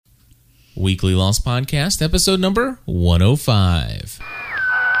Weekly Lost Podcast, episode number 105.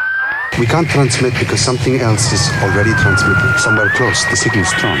 We can't transmit because something else is already transmitting. Somewhere close, the signal's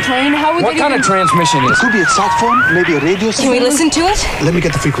strong. Train, how would What kind of transmission is It it? could be a sat phone, maybe a radio signal. Can we listen to it? Let me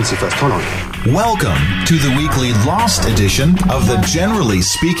get the frequency first. Hold on. Welcome to the weekly Lost edition of the Generally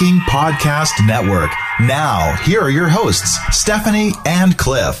Speaking Podcast Network. Now, here are your hosts, Stephanie and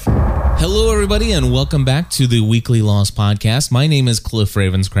Cliff. Hello, everybody, and welcome back to the Weekly Lost Podcast. My name is Cliff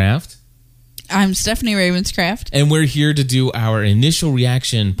Ravenscraft. I'm Stephanie Ravenscraft. And we're here to do our initial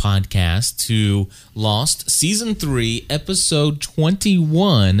reaction podcast to Lost Season 3, Episode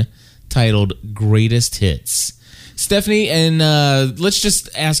 21, titled Greatest Hits. Stephanie, and let's just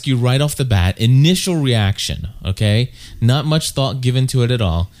ask you right off the bat, initial reaction, okay? Not much thought given to it at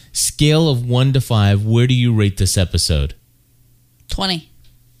all. Scale of 1 to 5, where do you rate this episode? 20.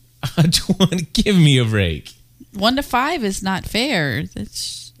 20, give me a break. 1 to 5 is not fair.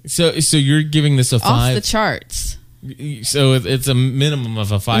 That's So you're giving this a 5? off the charts. So it's a minimum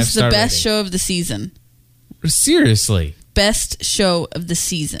of a 5-star This is the best rating. show of the season. Seriously? Best show of the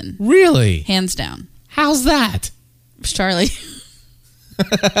season. Really? Hands down. How's that? It was Charlie.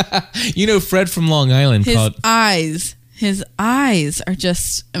 You know, Fred from Long Island His called... eyes are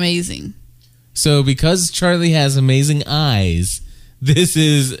just amazing. So because Charlie has amazing eyes, this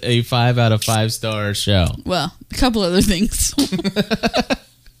is a 5 out of 5-star show. Well, a couple other things.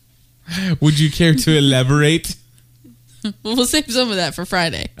 Would you care to elaborate? We'll save some of that for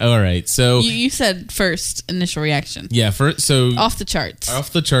Friday. All right, so... You said first initial reaction. Yeah, so... Off the charts.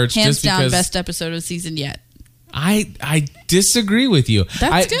 Off the charts, Hands just down, because... best episode of the season yet. I disagree with you.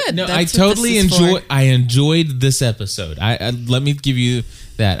 That's good. No, That's I what totally this is for. I enjoyed this episode. I let me give you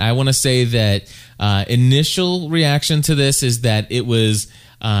that. I want to say that initial reaction to this is that it was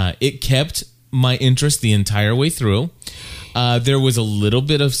it kept my interest the entire way through. There was a little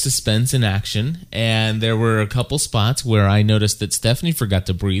bit of suspense and action, and there were a couple spots where I noticed that Stephanie forgot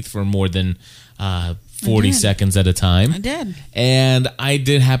to breathe for more than 40 seconds at a time. I did. And I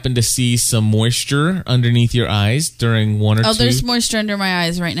did happen to see some moisture underneath your eyes during one or two. Oh, there's moisture under my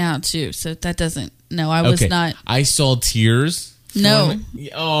eyes right now, too. So that doesn't... No, I was not... I saw tears. No.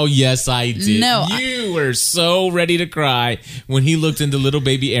 Oh, yes, I did. No, You were so ready to cry when he looked into little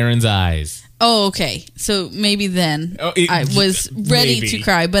baby Aaron's eyes. Oh, okay. So maybe then Oh, I was ready maybe. to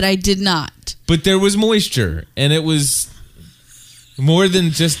cry, but I did not. But there was moisture, and it was more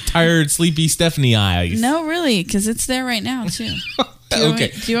than just tired, sleepy Stephanie eyes. No, really, because it's there right now, too.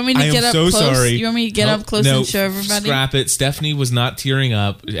 Okay. Do you want me to I am get up so close? sorry. You want me to get up close and show everybody? Scrap it. Stephanie was not tearing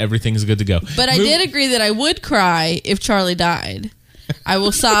up. Everything's good to go. But I did agree that I would cry if Charlie died. I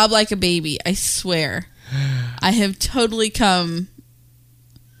will sob like a baby. I swear. I have totally come...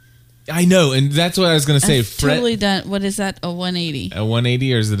 I know, and that's what I was going to say. I've totally done... What is that? A 180? A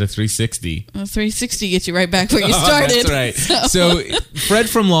 180 or is it a 360? A 360 gets you right back where you started. That's right. So Fred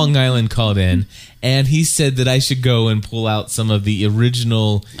from Long Island called in, and he said that I should go and pull out some of the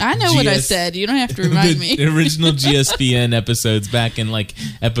original... I know what I said. You don't have to remind me. The original GSPN episodes back in like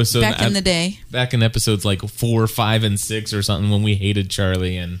episode... Back in the day. Back in episodes like 4, 5, and 6 or something when we hated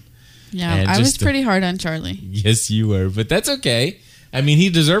Charlie. And I was pretty hard on Charlie. yes, you were. But that's okay. I mean, he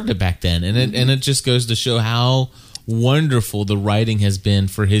deserved it back then. And it just goes to show how wonderful the writing has been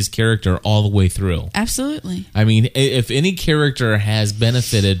for his character all the way through. Absolutely. I mean, if any character has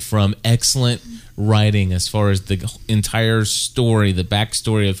benefited from excellent writing as far as the entire story, the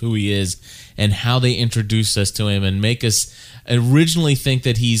backstory of who he is, and how they introduce us to him and make us originally think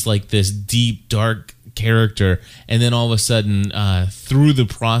that he's like this deep, dark character, and then all of a sudden, through the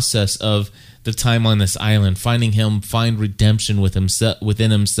process of the time on this island, finding him find redemption within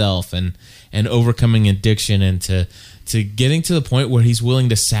himself and overcoming addiction, and to getting to the point where he's willing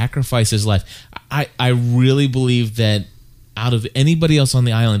to sacrifice his life. I really believe that out of anybody else on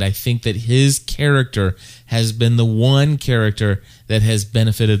the island, I think that his character has been the one character that has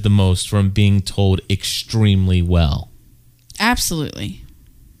benefited the most from being told extremely well. Absolutely.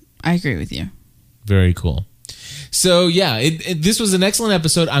 I agree with you. Very cool. So, yeah, this was an excellent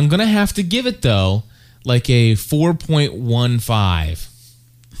episode. I'm going to have to give it, though, like a 4.15.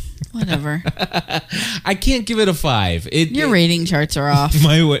 Whatever. I can't give it a 5. Your rating charts are off.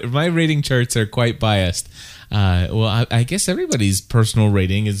 My rating charts are quite biased. Well, I guess everybody's personal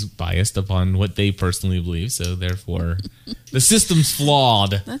rating is biased upon what they personally believe, so therefore the system's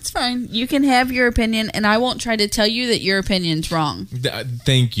flawed. That's fine. You can have your opinion, and I won't try to tell you that your opinion's wrong.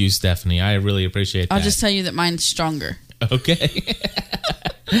 Thank you, Stephanie. I really appreciate that. I'll just tell you that mine's stronger. Okay.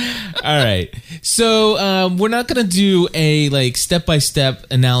 All right. So we're not going to do a step-by-step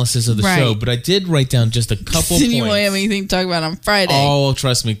analysis of the show, but I did write down just a couple points. You won't have anything to talk about on Friday. Oh,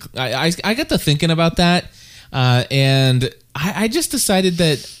 trust me. I got to thinking about that, and I just decided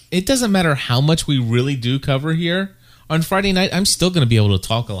that it doesn't matter how much we really do cover here. On Friday night, I'm still going to be able to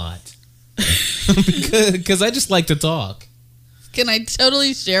talk a lot. Because I just like to talk. Can I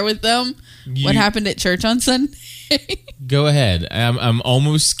totally share with them what happened at church on Sunday? Go ahead. I'm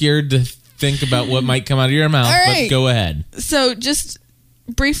almost scared to think about what might come out of your mouth, but go ahead. So just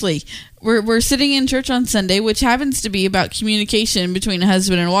briefly, we're sitting in church on Sunday, which happens to be about communication between a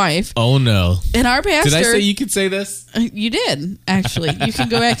husband and wife. Oh, no. And our pastor... Did I say you could say this? You did, actually. You can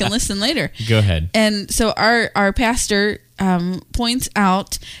go back and listen later. Go ahead. And so our pastor points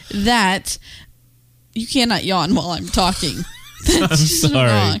out that you cannot yawn while I'm talking. That's I'm sorry.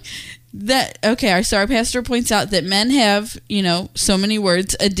 wrong. So our pastor points out that men have, so many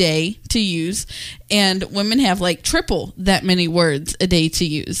words a day to use, and women have like triple that many words a day to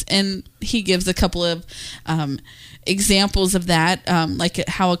use. And he gives a couple of examples of that, like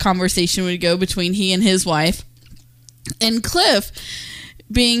how a conversation would go between he and his wife. And Cliff,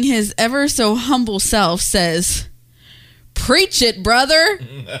 being his ever so humble self, says, "Preach it, brother."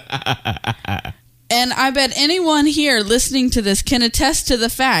 And I bet anyone here listening to this can attest to the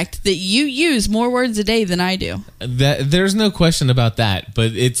fact that you use more words a day than I do. There's no question about that.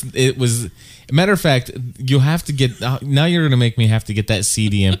 But it was, matter of fact, you'll have to get, now you're going to make me have to get that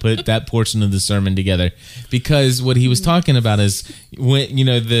CD and put that portion of the sermon together. Because what he was talking about is when,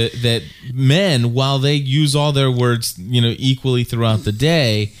 that men, while they use all their words, equally throughout the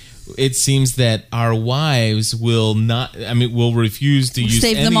day, it seems that our wives will refuse to use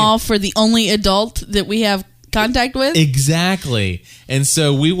save them all for the only adult that we have contact with. Exactly. And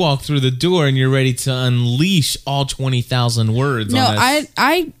so we walk through the door and you're ready to unleash all 20,000 words. No, on us.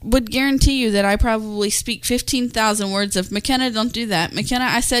 I would guarantee you that I probably speak 15,000 words of, "McKenna, don't do that. McKenna,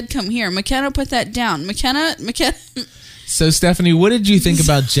 I said come here. McKenna, put that down. McKenna. So Stephanie, what did you think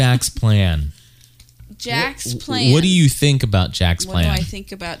about Jack's plan? Jack's plan. What do you think about Jack's plan? What do I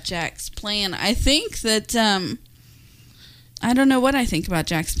think about Jack's plan? I think that I don't know what I think about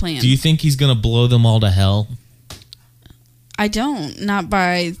Jack's plan. Do you think he's going to blow them all to hell? I don't. Not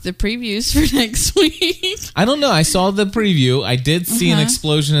by the previews for next week. I don't know. I saw the preview. I did see an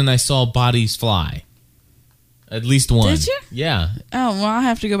explosion and I saw bodies fly. At least one. Did you? Yeah. Oh, well, I'll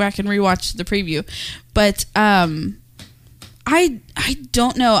have to go back and rewatch the preview. But I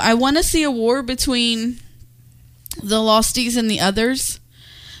don't know. I want to see a war between the Losties and the others.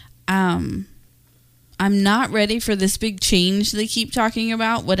 I'm not ready for this big change they keep talking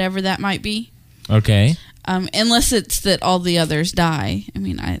about, whatever that might be. Okay. Unless it's that all the others die. I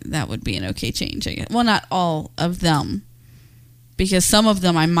mean, that would be an okay change, I guess. Well, not all of them, because some of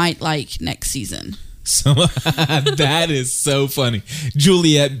them I might like next season. So that is so funny.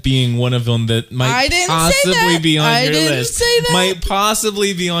 Juliet being one of them that might possibly be on your list. Might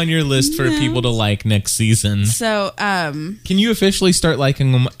possibly be on your list for people to like next season. So, can you officially start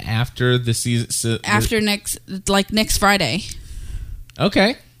liking them after the season? After next Friday.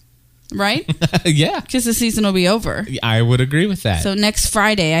 Okay. Right? Yeah. Because the season will be over. I would agree with that. So next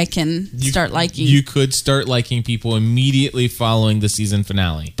Friday I can start liking. You could start liking people immediately following the season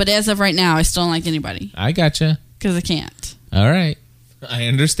finale. But as of right now, I still don't like anybody. I gotcha. Because I can't. All right. I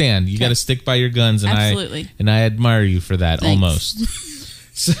understand. You got to stick by your guns. And absolutely. I admire you for that. Thanks. Almost.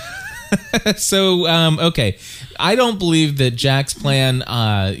 So, okay. I don't believe that Jack's plan,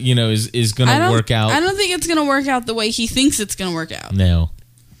 is going to work out. I don't think it's going to work out the way he thinks it's going to work out. No.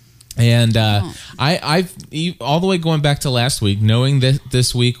 And I've all the way going back to last week, knowing that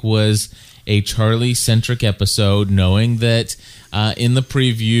this week was a Charlie-centric episode, knowing that in the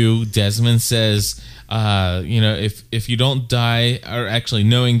preview, Desmond says, if you don't die, or actually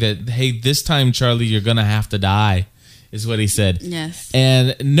knowing that, hey, this time, Charlie, you're going to have to die, is what he said. Yes.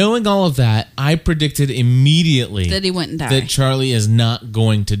 And knowing all of that, I predicted immediately that he wouldn't die. That Charlie is not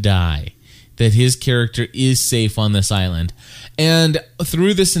going to die. That his character is safe on this island. And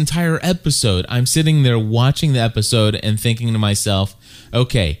through this entire episode, I'm sitting there watching the episode and thinking to myself,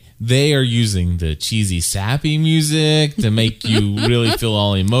 okay, they are using the cheesy, sappy music to make you really feel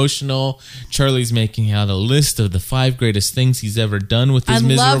all emotional. Charlie's making out a list of the 5 greatest things he's ever done with his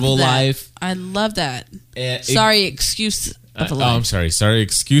miserable life. I love that. Excuse of a life. Oh, I'm sorry. Sorry,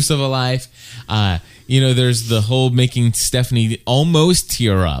 excuse of a life. There's the whole making Stephanie almost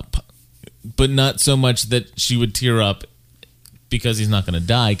tear up, but not so much that she would tear up because he's not going to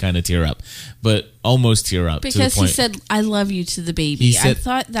die kind of tear up, but almost tear up. Because to the point. he said, "I love you" to the baby. He said- I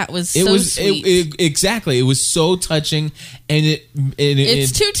thought that was it so was sweet. exactly. It was so touching, and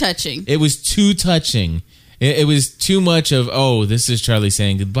It's too touching. It was too touching. It was too much of, oh, this is Charlie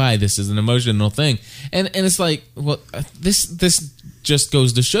saying goodbye. This is an emotional thing, and it's like, well, this just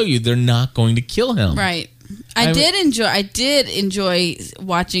goes to show you they're not going to kill him, Right. I did enjoy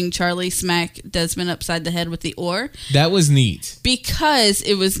watching Charlie smack Desmond upside the head with the oar, That was neat. because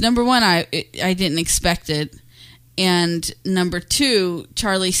it was, number one, I didn't expect it, and number two,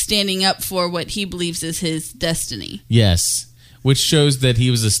 Charlie standing up for what he believes is his destiny. Yes, which shows that he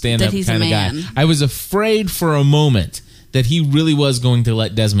was a stand-up That he's a kind of guy. man. I was afraid for a moment that he really was going to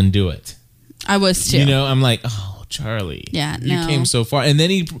let Desmond do it. I was too. You know, I'm like, oh, Charlie, Yeah, you no. came so far, and then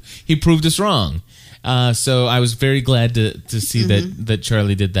he proved us wrong. So I was very glad to see that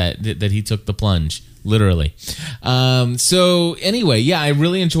Charlie did that he took the plunge, literally. So anyway, yeah, I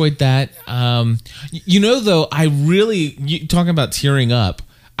really enjoyed that. Though, talking about tearing up,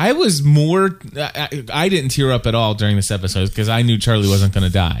 I was more. I didn't tear up at all during this episode because I knew Charlie wasn't going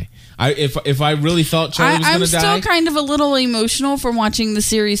to die. If I really thought Charlie was going I'm to die, still kind of a little emotional from watching the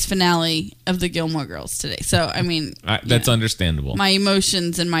series finale of the Gilmore Girls today. So I mean, that's understandable. my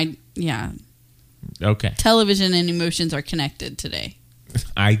emotions and my Okay, television and emotions are connected today.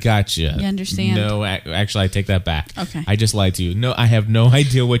 I got you. You understand? No, actually, I take that back. Okay. I just lied to you. No, I have no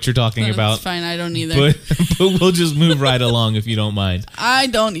idea what you're talking about. That's fine. I don't either. But we'll just move right along if you don't mind. I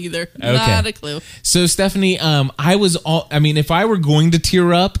don't either. Not a clue. So, Stephanie, if I were going to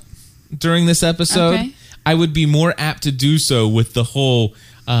tear up during this episode, Okay. I would be more apt to do so with the whole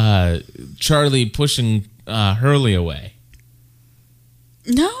Charlie pushing Hurley away.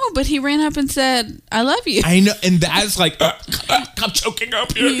 No, but he ran up and said, "I love you." I know, and that's like, I'm choking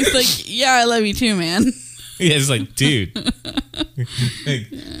up here. He's like, "Yeah, I love you too, man." Yeah, it's like, dude,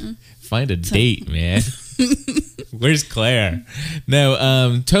 find a date, man. Where's Claire?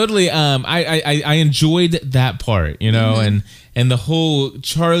 No, totally. I enjoyed that part, and the whole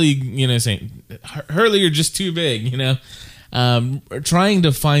Charlie, saying, Hurley, you're just too big, trying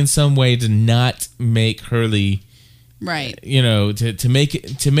to find some way to not make Hurley. Right. To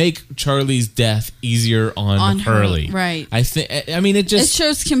make Charlie's death easier on Hurley. Right. It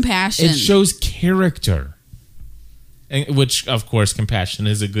shows compassion. It shows character, which of course compassion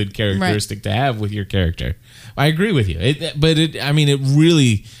is a good characteristic to have with your character. I agree with you. It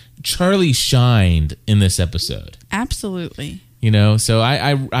really Charlie shined in this episode. Absolutely. So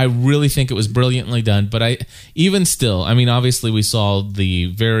I really think it was brilliantly done. But obviously we saw the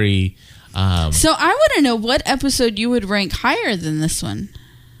very. So I want to know what episode you would rank higher than this one.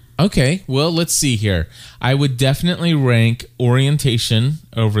 Okay, well, let's see here. I would definitely rank Orientation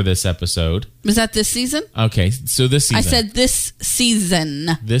over this episode. Was that this season? Okay, so this season. I said this season.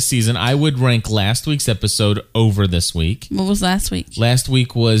 This season, I would rank last week's episode over this week. What was last week? Last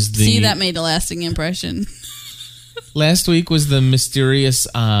week was the... See, that made a lasting impression. Last week was the mysterious...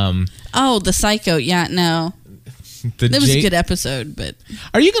 the Psycho. Yeah, no. That was a good episode, but...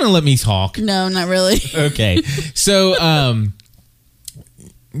 Are you going to let me talk? No, not really. Okay. So,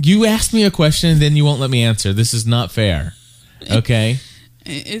 you asked me a question and then you won't let me answer. This is not fair. Okay?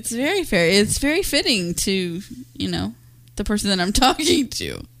 It's very fair. It's very fitting to, the person that I'm talking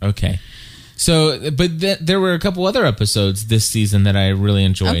to. Okay. So, but there were a couple other episodes this season that I really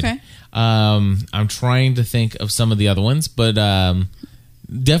enjoyed. Okay. I'm trying to think of some of the other ones, but...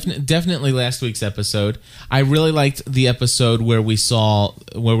 Definitely last week's episode. I really liked the episode where we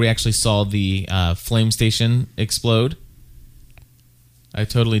actually saw the flame station explode. I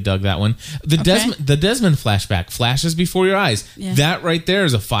totally dug that one. The Desmond flashback flashes before your eyes. Yeah. That right there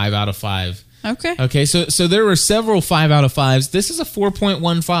is a 5 out of 5. Okay. So there were several 5 out of 5s. This is a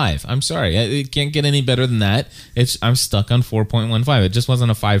 4.15. I'm sorry. It can't get any better than that. I'm stuck on 4.15. It just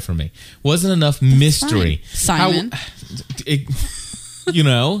wasn't a 5 for me. Wasn't enough mystery. Fine. Simon.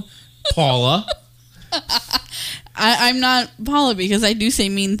 Paula. I'm not Paula because I do say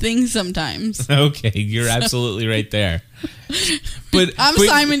mean things sometimes. Okay, you're absolutely right there. But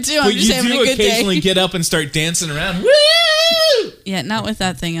Simon too. I'm just having a good day. You do occasionally get up and start dancing around. Woo! Yeah, not with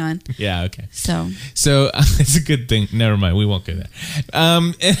that thing on. Yeah, okay. So it's a good thing. Never mind. We won't go there.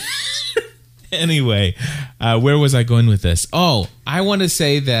 Anyway, where was I going with this? Oh, I want to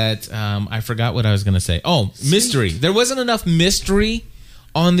say that I forgot what I was going to say. Oh, mystery. There wasn't enough mystery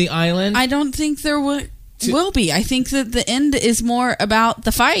on the island. I don't think there will be. I think that the end is more about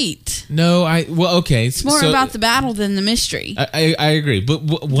the fight. No, okay. It's more about the battle than the mystery. I agree, but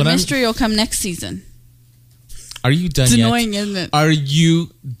the mystery will come next season. Are you done It's yet? annoying, isn't it? Are you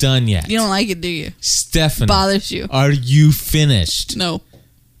done yet? You don't like it, do you? Stephanie. Bothers you? Are you finished? No.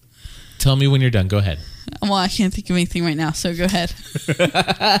 Tell me when you're done. Go ahead. Well, I can't think of anything right now, so go ahead.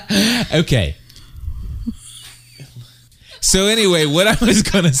 Okay. So anyway, what I was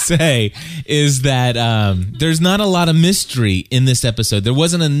going to say is that there's not a lot of mystery in this episode. There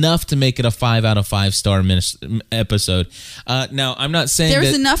wasn't enough to make it a 5 out of 5 star episode. Now, I'm not saying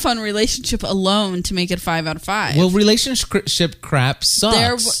There's that... enough on relationship alone to make it 5 out of 5. Well, relationship crap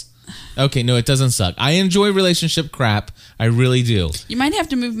sucks. Okay, no, it doesn't suck. I enjoy relationship crap. I really do. You might have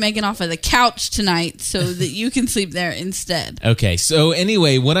to move Megan off of the couch tonight so that you can sleep there instead. Okay, so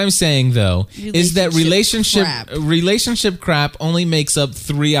anyway, what I'm saying though is that relationship crap only makes up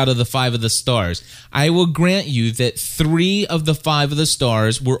 3 out of the 5 of the stars. I will grant you that 3 of the 5 of the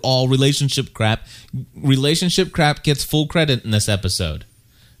stars were all relationship crap. Relationship crap gets full credit in this episode.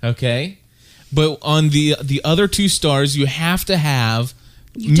 Okay? But on the other 2 stars, you have to have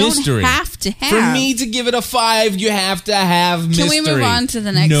mystery. Don't have to have. For me to give it a 5, you have to have mystery. Can we move on to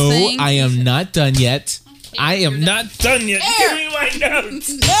the next thing? No, I am not done yet. I am not done yet. Give me my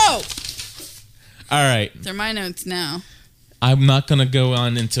notes. No. All right. They're my notes now. I'm not going to go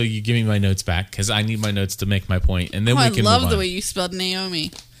on until you give me my notes back because I need my notes to make my point, and then we can move on. I love the way you spelled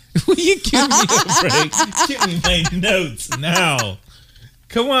Naomi. Will you give me a break? Give me my notes now.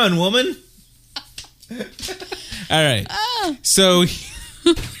 Come on, woman. All right. So...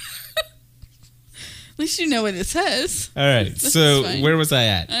 At least you know what it says. All right. So where was I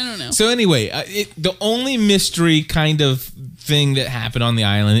at? I don't know. So anyway, the only mystery kind of thing that happened on the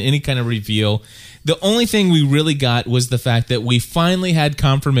island, any kind of reveal, the only thing we really got was the fact that we finally had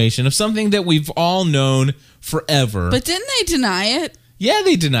confirmation of something that we've all known forever. But didn't they deny it? Yeah,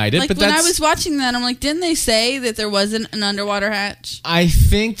 they denied it. Like, but when I was watching that, I'm like, didn't they say that there wasn't an underwater hatch? I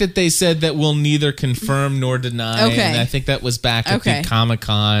think that they said that we'll neither confirm nor deny. Okay. And I think that was back at the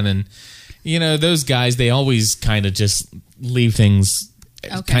Comic-Con. And, you know, those guys, they always kind of just leave things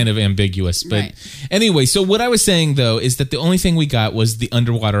kind of ambiguous. But anyway, so what I was saying, though, is that the only thing we got was the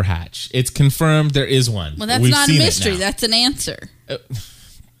underwater hatch. It's confirmed there is one. Well, that's not a mystery. That's an answer.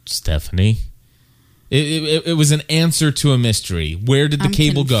 Stephanie. It was an answer to a mystery. Where did the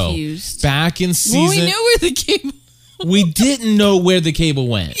cable confused. Go? Back in season... Well, we knew where the cable... We didn't know where the cable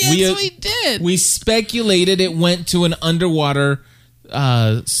went. Yes, we did. We speculated it went to an underwater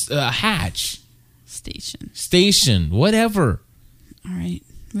hatch. Station. Whatever. All right.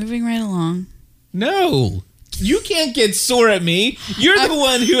 Moving right along. No. You can't get sore at me. You're the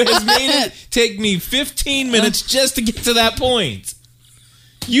one who has made it take me 15 minutes just to get to that point.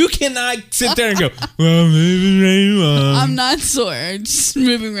 You cannot sit there and go, well, moving right along. I'm not sore. Just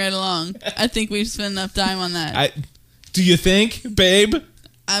moving right along. I think we've spent enough time on that. Do you think, babe?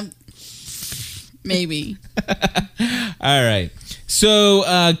 Maybe. All right.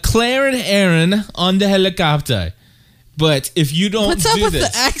 So, Claire and Aaron on the helicopter. But if you don't What's up do with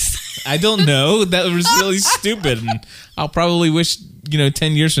this... the accent? I don't know. That was really stupid. And I'll probably wish, 10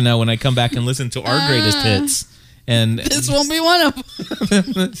 years from now when I come back and listen to our greatest hits. And this won't be one of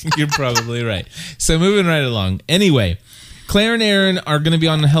them. You're probably right. So moving right along. Anyway, Claire and Aaron are going to be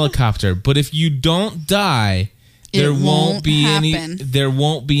on the helicopter, but if you don't die, there won't be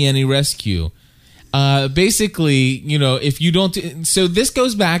any rescue. Basically, if you don't... So this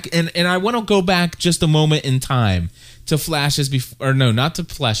goes back, and I want to go back just a moment in time to flashes before... Or no, not to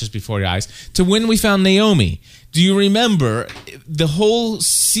flashes before your eyes. To when we found Naomi. Do you remember the whole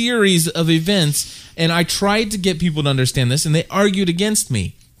series of events? And I tried to get people to understand this, and they argued against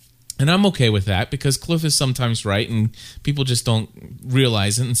me. And I'm okay with that, because Cliff is sometimes right, and people just don't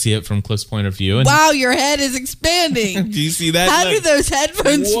realize it and see it from Cliff's point of view. And wow, your head is expanding. Do you see that? How do those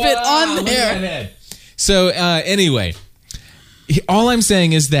headphones fit on there? So anyway, all I'm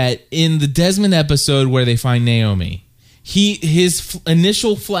saying is that in the Desmond episode where they find Naomi, his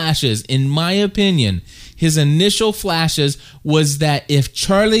initial flashes, in my opinion, his initial flashes was that if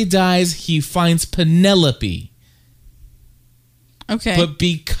Charlie dies, he finds Penelope. Okay. But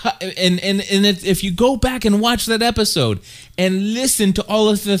if you go back and watch that episode and listen to all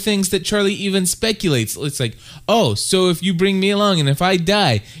of the things that Charlie even speculates, it's like, oh, so if you bring me along and if I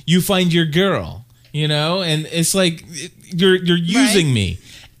die, you find your girl, and it's like you're using me.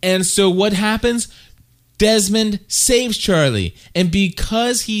 And so what happens? Desmond saves Charlie, and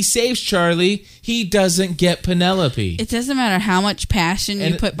because he saves Charlie, he doesn't get Penelope. It doesn't matter how much passion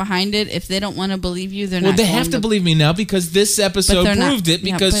you put behind it. If they don't want to believe you, they're not. Well, they have to believe me now, because this episode proved it.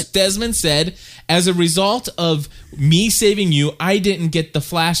 Because Desmond said, as a result of me saving you, I didn't get the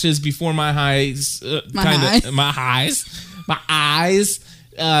flashes before my eyes.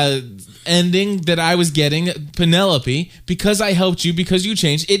 ending that I was getting, Penelope, because I helped you, because you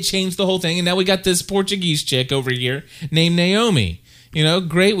changed, it changed the whole thing, and now we got this Portuguese chick over here named Naomi. You know,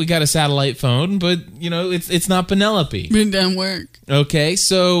 great, we got a satellite phone, but you know, it's not Penelope. It doesn't work. Okay,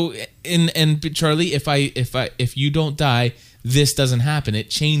 so and Charlie, if you don't die, this doesn't happen. It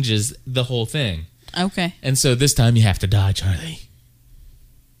changes the whole thing. Okay. And so this time you have to die, Charlie.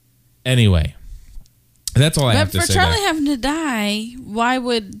 Anyway, that's all I have to say. But for Charlie having to die, why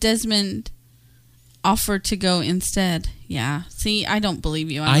would Desmond offer to go instead? Yeah. See, I don't believe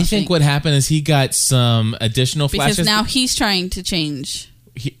you. I think what happened is he got some additional flashes. Because now he's trying to change.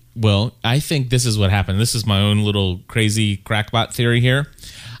 Well, I think this is what happened. This is my own little crazy crackpot theory here.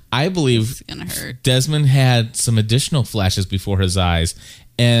 I believe It's gonna hurt. Desmond had some additional flashes before his eyes,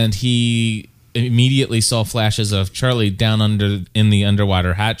 and he immediately saw flashes of Charlie down in the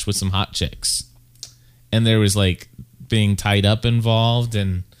underwater hatch with some hot chicks. And there was like being tied up involved,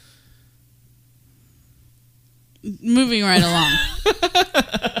 and Moving right along.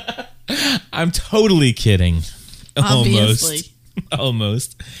 I'm totally kidding. Obviously.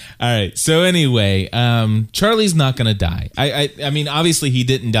 Almost. All right. So anyway, Charlie's not going to die. I mean, obviously he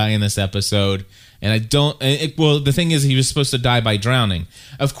didn't die in this episode, and I don't. Well, the thing is, he was supposed to die by drowning.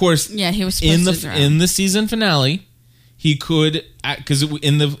 Of course. Yeah, he was supposed to drown. In the season finale, he could, because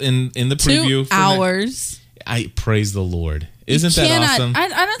in the preview 2 hours. I praise the Lord. Isn't that awesome? I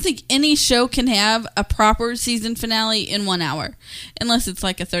don't think any show can have a proper season finale in 1 hour, unless it's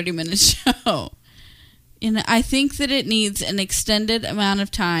like a 30-minute show. And I think that it needs an extended amount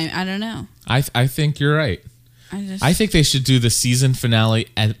of time. I don't know. I think you're right. I think they should do the season finale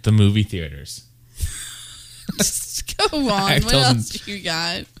at the movie theaters. Just go on. What else do you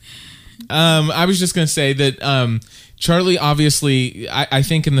got? I was just going to say that Charlie, obviously, I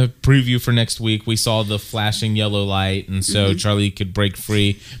think in the preview for next week, we saw the flashing yellow light, and so Charlie could break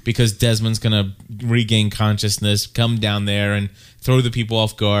free because Desmond's going to regain consciousness, come down there, and throw the people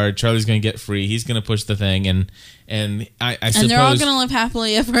off guard. Charlie's going to get free. He's going to push the thing, and I suppose... And they're all going to live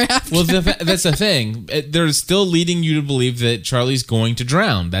happily ever after. Well, that's the thing. They're still leading you to believe that Charlie's going to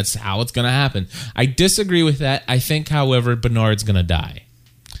drown. That's how it's going to happen. I disagree with that. I think, however, Bernard's going to die.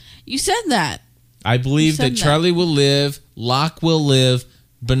 You said that. I believe that Charlie will live, Locke will live,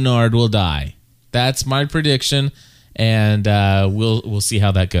 Bernard will die. That's my prediction, and we'll see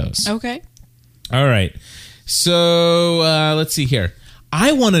how that goes. Okay. All right. So let's see here.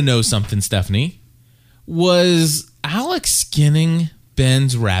 I want to know something, Stephanie. Was Alex skinning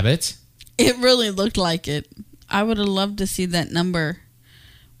Ben's rabbit? It really looked like it. I would have loved to see that number.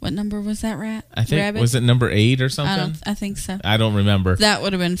 What number was that rabbit? Was it number 8 or something? I think so. I don't remember. That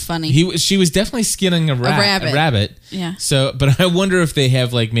would have been funny. She was definitely skinning a rabbit. Yeah. So, but I wonder if they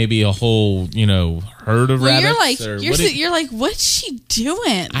have like maybe a whole herd of rabbits. You're like, what's she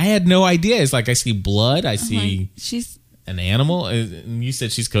doing? I had no idea. It's like I see blood. I see she's an animal. And you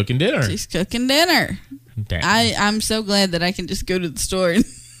said she's cooking dinner. She's cooking dinner. Damn. I'm so glad that I can just go to the store and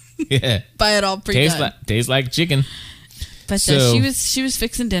buy it all pre-done. Tastes like chicken. But so, she was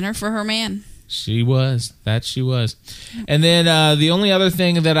fixing dinner for her man. She was. And then the only other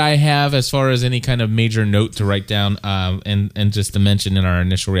thing that I have as far as any kind of major note to write down and just to mention in our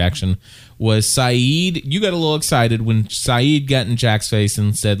initial reaction was Saeed. You got a little excited when Saeed got in Jack's face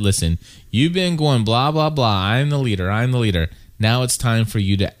and said, listen, you've been going blah, blah, blah. I'm the leader. Now it's time for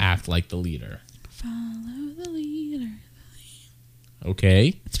you to act like the leader. Follow the leader.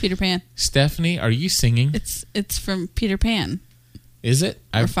 Okay. It's Peter Pan. Stephanie, are you singing? It's from Peter Pan. Is it?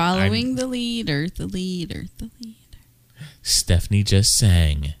 We're following the leader. Stephanie just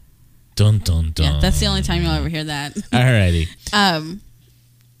sang. Dun, dun, dun. Yeah, that's the only time you'll ever hear that. Alrighty.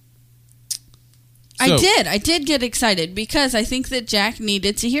 I did get excited because I think that Jack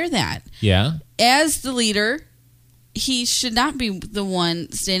needed to hear that. Yeah. As the leader, he should not be the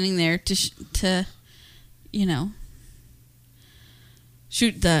one standing there to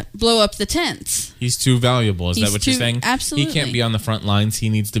blow up the tents. He's too valuable. Is that what you're saying? Absolutely. He can't be on the front lines. He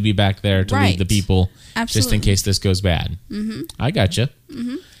needs to be back there to lead the people. Absolutely. Just in case this goes bad. Mm-hmm. I gotcha.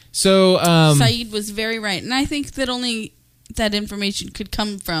 Mm-hmm. So, Saeed was very right. And I think that only that information could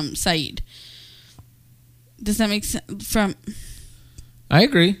come from Saeed. Does that make sense? I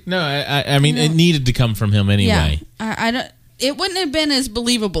agree. No, I mean, it needed to come from him anyway. Yeah. I don't. It wouldn't have been as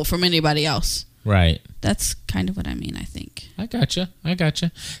believable from anybody else. Right. That's kind of what I mean, I think. I gotcha.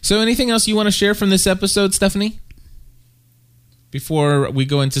 So anything else you want to share from this episode, Stephanie? Before we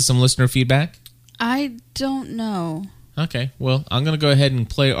go into some listener feedback? I don't know. Okay. Well, I'm going to go ahead and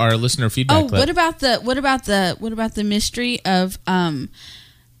play our listener feedback clip. What about the mystery of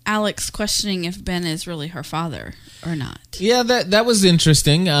Alex questioning if Ben is really her father or not. Yeah, that was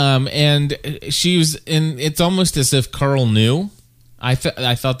interesting. And she was in. It's almost as if Carl knew. I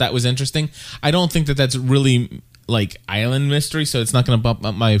thought that was interesting. I don't think that that's really like island mystery, so it's not going to bump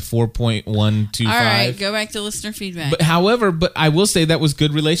up my 4.125. All right, go back to listener feedback. But I will say that was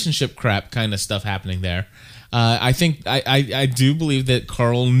good relationship crap kind of stuff happening there. I think I do believe that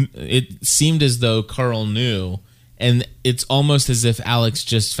Carl. It seemed as though Carl knew, and it's almost as if Alex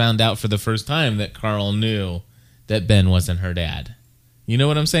just found out for the first time that Carl knew that Ben wasn't her dad. You know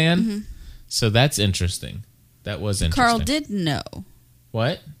what I'm saying? Mm-hmm. So that's interesting. That was interesting. Carl did know.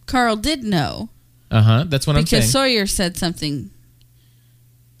 What? Carl did know. That's what I'm saying. Because Sawyer said something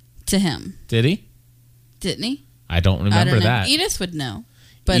to him. Did he? Didn't he? I don't remember that. Edith would know.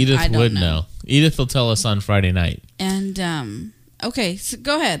 But Edith I don't would know. Edith will tell us on Friday night. And okay, so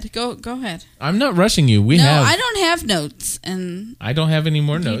go ahead. Go ahead. I'm not rushing you. I don't have notes, and I don't have any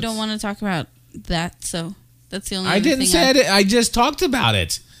more notes. You don't want to talk about that, so that's the only. I didn't say it. I just talked about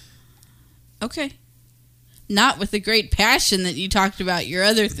it. Okay. Not with the great passion that you talked about your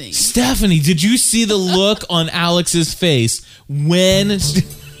other things. Stephanie, did you see the look on Alex's face when...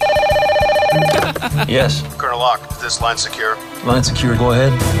 Yes. Colonel Locke, is this line secure? Line secure, go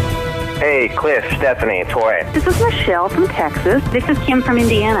ahead. Hey, Cliff, Stephanie, Toy. This is Michelle from Texas. This is Kim from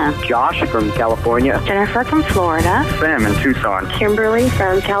Indiana. Josh from California. Jennifer from Florida. Sam in Tucson. Kimberly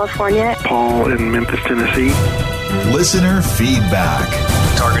from California. Paul in Memphis, Tennessee. Listener feedback.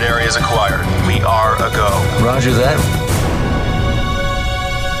 Target area is acquired. We are a go. Roger that.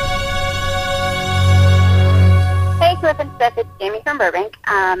 Hey, Cliff and Steph, it's Jamie from Burbank.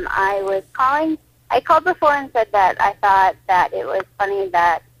 I called before and said that I thought that it was funny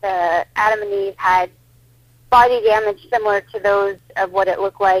that Adam and Eve had body damage similar to those of what it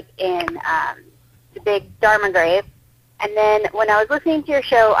looked like in the big Dharma grave. And then when I was listening to your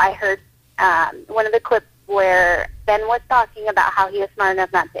show, I heard one of the clips where Ben was talking about how he was smart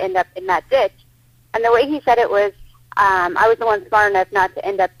enough not to end up in that ditch. And the way he said it was, I was the one smart enough not to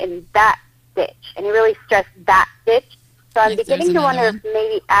end up in that ditch. And he really stressed that ditch. So I'm beginning to wonder if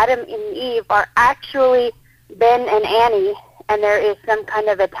maybe Adam and Eve are actually Ben and Annie, and there is some kind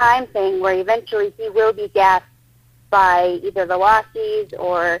of a time thing where eventually he will be gassed by either the Losties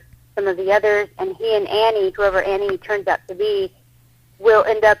or some of the others, and he and Annie, whoever Annie turns out to be, will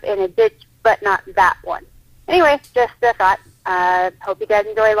end up in a ditch, but not that one. Anyway, just a thought. Hope you guys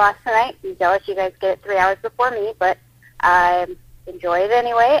enjoy Lost tonight. I'm jealous you guys get it 3 hours before me, but enjoy it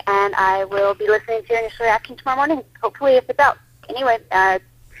anyway, and I will be listening to your initial reaction tomorrow morning, hopefully if it's out. Anyway,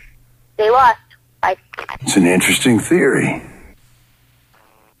 stay lost. Bye. It's an interesting theory.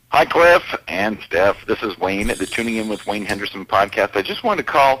 Hi, Cliff and Steph. This is Wayne at the Tuning In with Wayne Henderson podcast. I just wanted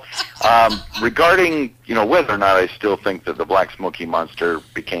to call regarding, whether or not I still think that the Black Smoky Monster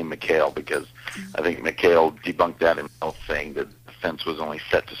became Mikhail, because I think Mikhail debunked that himself, saying that the fence was only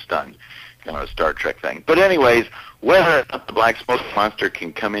set to stun, kind of a Star Trek thing. But anyways, whether or not the Black Smoky Monster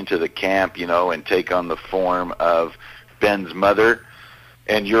can come into the camp, and take on the form of Ben's mother,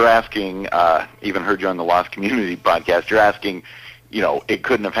 and you're asking, even heard you on the Lost Community podcast, you're asking, it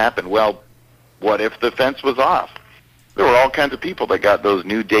couldn't have happened. Well, what if the fence was off? There were all kinds of people that got those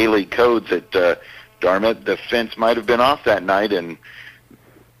new daily codes at Dharma. The fence might have been off that night, and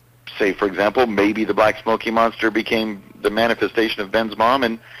say, for example, maybe the Black Smoky Monster became the manifestation of Ben's mom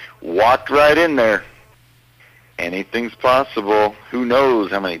and walked right in there. Anything's possible. Who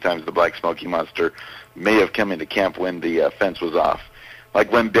knows how many times the Black Smoky Monster may have come into camp when the fence was off.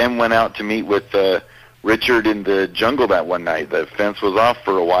 Like when Ben went out to meet with Richard in the jungle that one night. The fence was off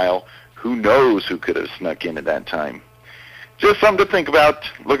for a while. Who knows who could have snuck in at that time? Just something to think about.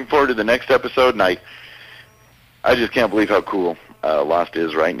 Looking forward to the next episode, and I just can't believe how cool Lost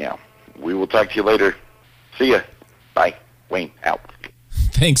is right now. We will talk to you later. See ya. Bye. Wayne, out.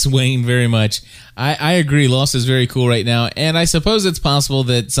 Thanks, Wayne, very much. I agree. Lost is very cool right now, and I suppose it's possible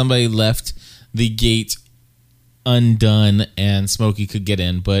that somebody left the gate undone and Smokey could get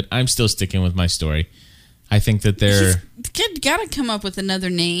in, but I'm still sticking with my story. I think that they're... Kid gotta come up with another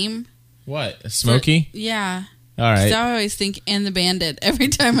name. What? Smokey? Yeah. All right. I always think "and the Bandit" every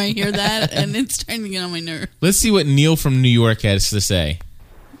time I hear that, and it's starting to get on my nerve. Let's see what Neil from New York has to say.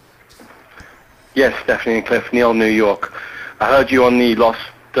 Yes, Stephanie and Cliff, Neil, New York. I heard you on the Lost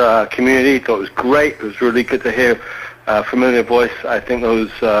Community. Thought it was great. It was really good to hear a familiar voice. I think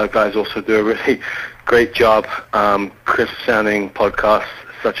those guys also do a really great job. Crisp-sounding podcasts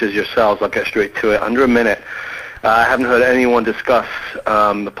such as yourselves. I'll get straight to it. Under a minute. I haven't heard anyone discuss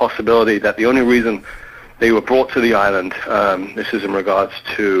the possibility that the only reason they were brought to the island, this is in regards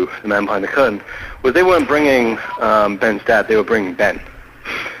to the man behind the curtain, was they weren't bringing Ben's dad, they were bringing Ben.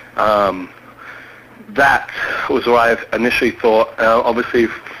 That was what I initially thought. Obviously,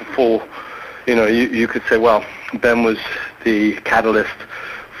 you could say, well, Ben was the catalyst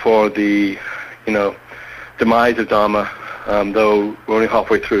for the, demise of Dharma, though we're only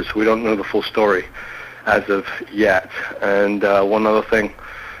halfway through, so we don't know the full story as of yet. And one other thing,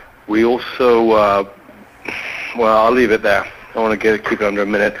 we also, I'll leave it there. I want to keep it under a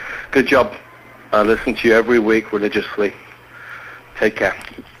minute. Good job. I listen to you every week religiously. Take care.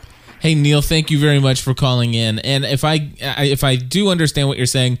 Hey, Neil, thank you very much for calling in. And if I do understand what you're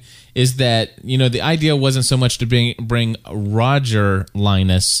saying, is that, the idea wasn't so much to bring Roger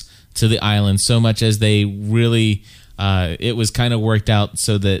Linus to the island so much as they really, it was kind of worked out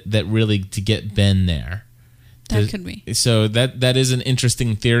so that really to get Ben there. That could be. So that is an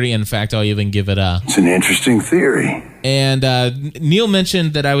interesting theory. In fact, I'll even give it a... It's an interesting theory. And Neil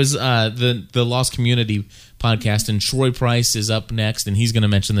mentioned that I was the Lost Community podcast, and Troy Price is up next, and he's going to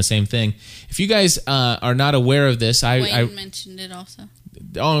mention the same thing. If you guys are not aware of this... Wayne mentioned it also.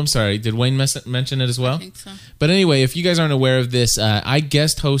 Oh, I'm sorry. Did Wayne mention it as well? I think so. But anyway, if you guys aren't aware of this, I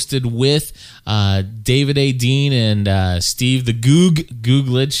guest hosted with David A. Dean and Steve the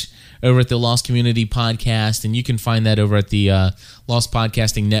Googlich over at the Lost Community Podcast, and you can find that over at the Lost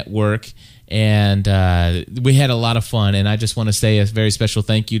Podcasting Network. And we had a lot of fun, and I just want to say a very special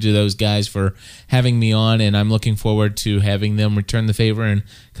thank you to those guys for having me on, and I'm looking forward to having them return the favor and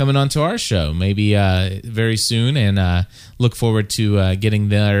coming on to our show maybe very soon, and look forward to getting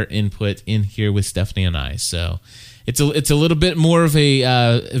their input in here with Stephanie and I. So it's a little bit more of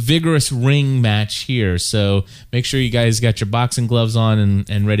a vigorous ring match here, so make sure you guys got your boxing gloves on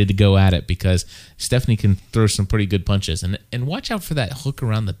and ready to go at it, because Stephanie can throw some pretty good punches, and watch out for that hook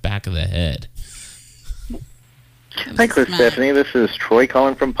around the back of the head. Hi, Cliff, Stephanie. This is Troy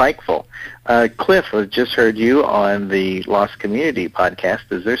calling from Pikeville. Cliff, I just heard you on the Lost Community podcast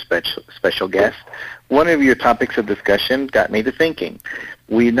as their special guest. One of your topics of discussion got me to thinking.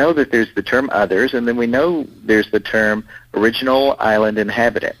 We know that there's the term others, and then we know there's the term original island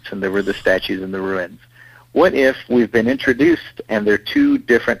inhabitants, and there were the statues and the ruins. What if we've been introduced and there are two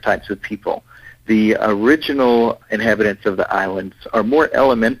different types of people? The original inhabitants of the islands are more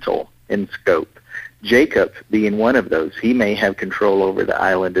elemental in scope. Jacob being one of those, he may have control over the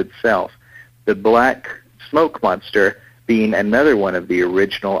island itself. The black smoke monster being another one of the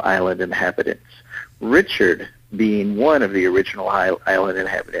original island inhabitants. Richard being one of the original island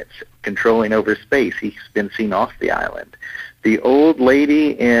inhabitants, controlling over space. He's been seen off the island. The old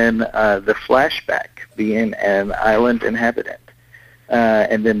lady in the flashback being an island inhabitant.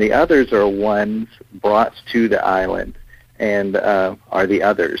 And then the others are ones brought to the island and are the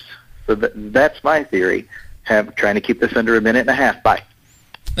others. So that's my theory. Trying to keep this under a minute and a half. Bye.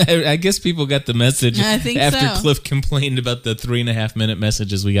 I guess people got the message after so. Cliff complained about the 3.5-minute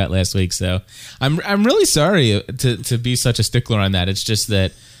messages we got last week. So I'm really sorry to be such a stickler on that. It's just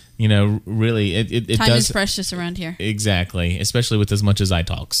that, really it time does, is precious around here. Exactly, especially with as much as I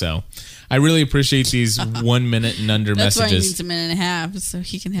talk. So I really appreciate these 1 minute and under That's messages. why he needs a minute and a half, so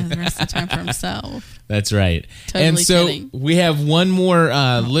he can have the rest of the time for himself. That's right. Totally and so kidding. we have one more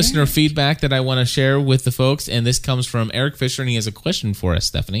listener feedback that I want to share with the folks, and this comes from Eric Fisher, and he has a question for us,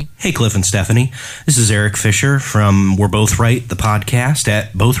 Stephanie. Hey, Cliff and Stephanie. This is Eric Fisher from We're Both Right, the podcast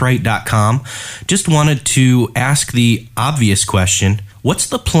at bothright.com. Just wanted to ask the obvious question. What's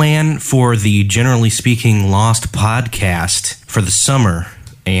the plan for the Generally Speaking Lost podcast for the summer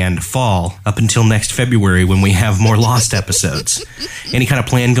and fall up until next February when we have more Lost episodes? Any kind of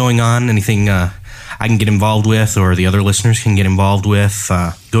plan going on? Anything I can get involved with, or the other listeners can get involved with,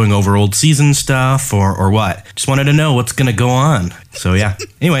 going over old season stuff or what? Just wanted to know what's going to go on. So, yeah.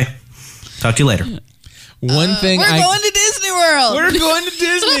 Anyway, talk to you later. One thing we're going to Disney World. We're going to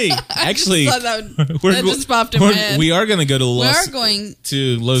Disney. Actually, that just popped in my head. We are going to go to Los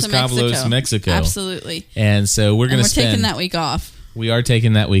Cabos, Mexico. Absolutely. And so we're going to spend. We're taking that week off. We are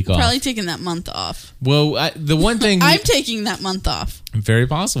taking that week off. Probably taking that month off. Well, the one thing I'm taking that month off. Very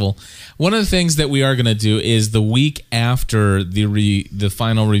possible. One of the things that we are going to do is the week after the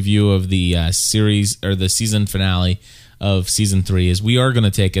final review of the series or the season finale of season 3 is we are going to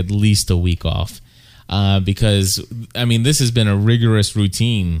take at least a week off. Because, this has been a rigorous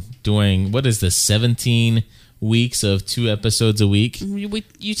routine doing, 17 weeks of 2 episodes a week?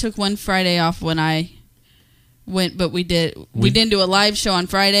 You took one Friday off when I went, but we didn't do a live show on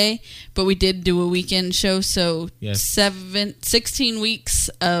Friday, but we did do a weekend show, so yes. 16 weeks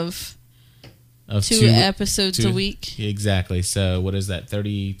of 2 episodes a week. Exactly. So what is that,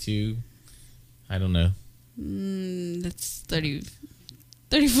 32? I don't know. That's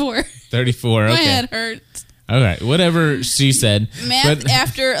 34. 34, okay. My head hurts. All right, whatever she said. Math But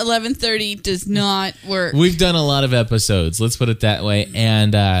after 11:30 does not work. we've done a lot of episodes. Let's put it that way.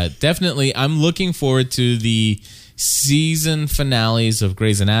 And definitely, I'm looking forward to the season finales of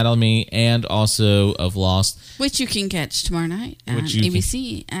Grey's Anatomy and also of Lost. Which you can catch tomorrow night on Which you can-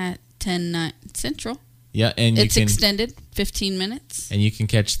 ABC at 10 Central. Yeah, and It's you can extended, 15 minutes and you can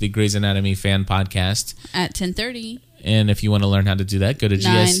catch the Grey's Anatomy fan podcast. at 10:30, And if you want to learn how to do that, go to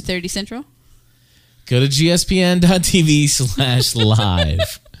 9:30 Central. Go to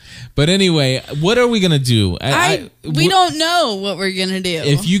gspn.tv/live. But anyway, what are we going to do? We don't know what we're going to do.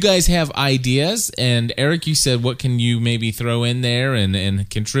 If you guys have ideas, and Eric, you said, what can you maybe throw in there and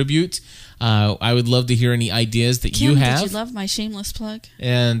contribute? I would love to hear any ideas that Kim, you have. did you love my shameless plug?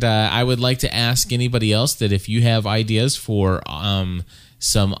 And I would like to ask anybody else that if you have ideas for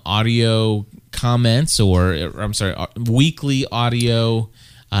some audio comments weekly audio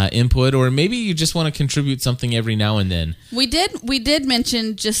input, or maybe you just want to contribute something every now and then. We did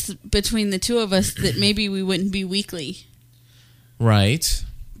mention just between the two of us that maybe we wouldn't be weekly Right.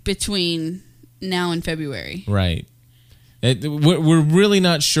 between now and February. Right. We're really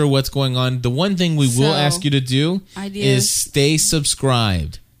not sure what's going on. The one thing we will So, ask you to do ideas. is stay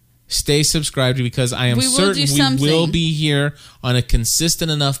subscribed. Stay subscribed, because I am We will certain do we something. will be here on a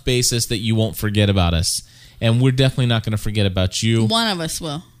consistent enough basis that you won't forget about us. And we're definitely not going to forget about you. One of us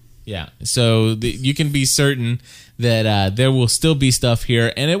will. Yeah. So you can be certain that there will still be stuff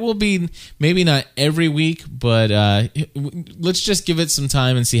here. And it will be maybe not every week, but let's just give it some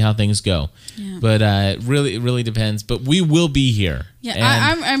time and see how things go. Yeah. But it really depends. But we will be here. Yeah,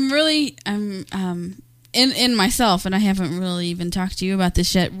 And- I'm in myself, and I haven't really even talked to you about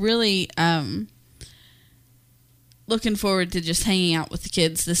this yet. Really looking forward to just hanging out with the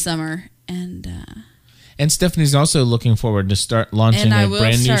kids this summer, And Stephanie's also looking forward to start launching And I a will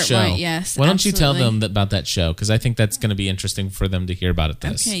brand new start, show. right, yes, Why don't you tell absolutely. them about that show? Because I think that's going to be interesting for them to hear about it.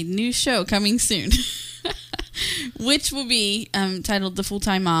 Okay, new show coming soon, which will be titled The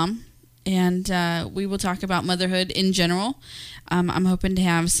Full-Time Mom, and we will talk about motherhood in general. I'm hoping to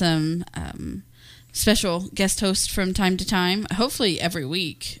have some special guest hosts from time to time, hopefully every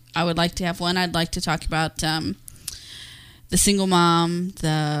week. I would like to have one. I'd like to talk about the single mom,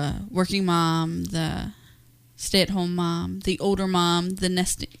 the working mom, the stay-at-home mom, the older mom, the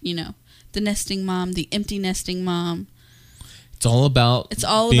nesting mom, the empty nesting mom. It's all about the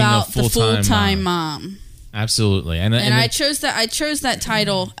full-time full-time mom. Absolutely. And I chose that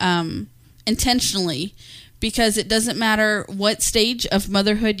title intentionally because it doesn't matter what stage of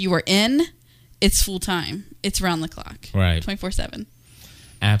motherhood you are in, it's full-time. It's around the clock. Right. 24/7.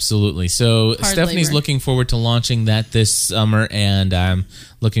 Absolutely. So Hard Stephanie's labor. looking forward to launching that this summer, and I'm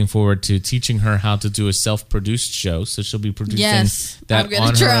looking forward to teaching her how to do a self-produced show. So she'll be producing Yes, that I'm gonna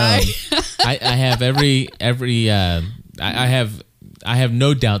on try. her own. I have I have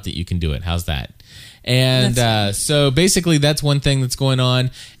no doubt that you can do it. How's that? And so basically, that's one thing that's going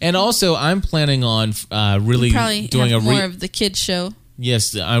on. And also, I'm planning on really Probably doing have a more of the kids show.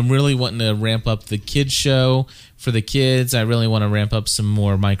 Yes, I'm really wanting to ramp up the kids show for the kids. I really want to ramp up some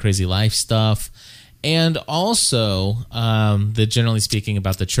more My Crazy Life stuff. And also, the generally speaking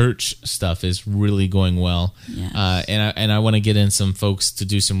about the church stuff is really going well. Yes. And I want to get in some folks to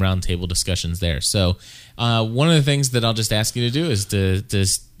do some roundtable discussions there. So one of the things that I'll just ask you to do is to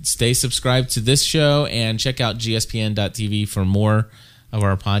stay subscribed to this show and check out gspn.tv for more of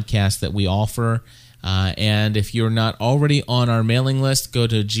our podcasts that we offer. And if you're not already on our mailing list, go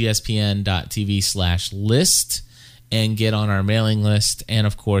to gspn.tv/list and get on our mailing list. And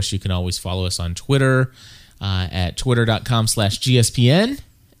of course, you can always follow us on Twitter at twitter.com/gspn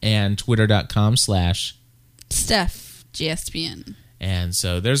and twitter.com/Steph GSPN. And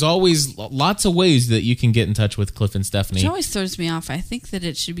so there's always lots of ways that you can get in touch with Cliff and Stephanie. Which always throws me off. I think that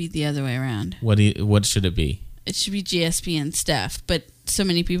it should be the other way around. What should it be? It should be GSPN Steph, but so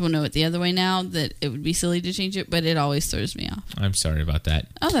many people know it the other way now that it would be silly to change it, but it always throws me off. I'm sorry about that.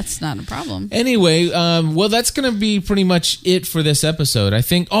 Oh, that's not a problem. Anyway, well, that's going to be pretty much it for this episode. I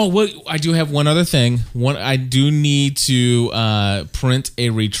think. I do have one other thing. I do need to print a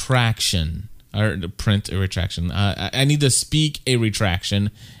retraction. I need to speak a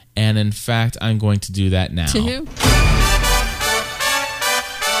retraction, and in fact, I'm going to do that now. To who?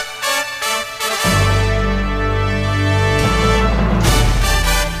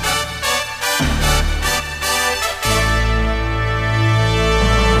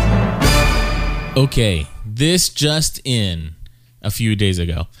 Okay, this just in a few days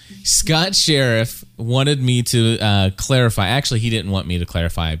ago. Scott Sheriff wanted me to clarify. Actually, he didn't want me to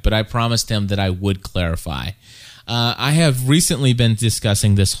clarify, but I promised him that I would clarify. I have recently been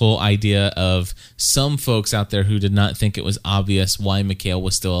discussing this whole idea of some folks out there who did not think it was obvious why Mikhail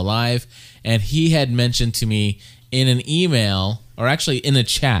was still alive. And he had mentioned to me in an email, or actually in a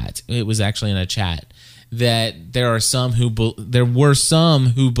chat, it was actually in a chat, that there were some who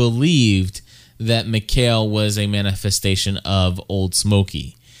believed that Mikhail was a manifestation of Old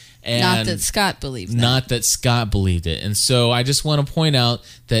Smokey. And not that Scott believed that. Not that Scott believed it. And so I just want to point out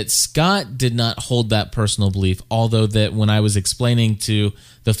that Scott did not hold that personal belief, although that when I was explaining to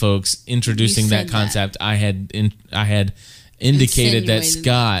the folks introducing that concept, I had indicated that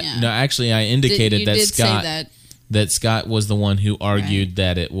Scott... No, actually, I indicated that Scott was the one who argued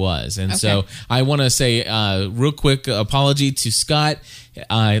that it was. And so I want to say real quick apology to Scott.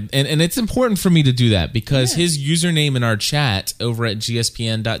 And it's important for me to do that because his username in our chat over at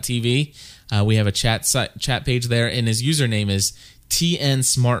gspn.tv, we have a chat page there, and his username is TN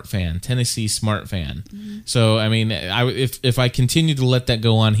SmartFan, Tennessee SmartFan. Mm-hmm. So, I mean, if I continued to let that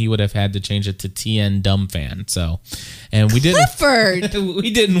go on, he would have had to change it to TN DumbFan. So, and we didn't. Clifford! We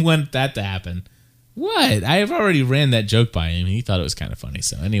didn't want that to happen. What? I have already ran that joke by him. He thought it was kind of funny.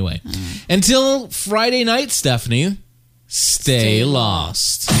 So anyway, until Friday night, Stephanie, stay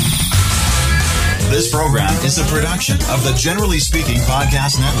lost. This program is a production of the Generally Speaking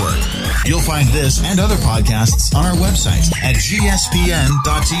Podcast Network. You'll find this and other podcasts on our website at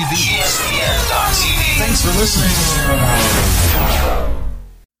gspn.tv. Thanks for listening.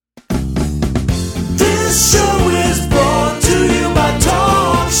 This show is brought to you by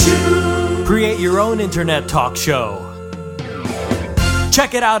TalkShoe. Create your own internet talk show.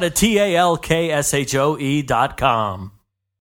 Check it out at talkshoe.com.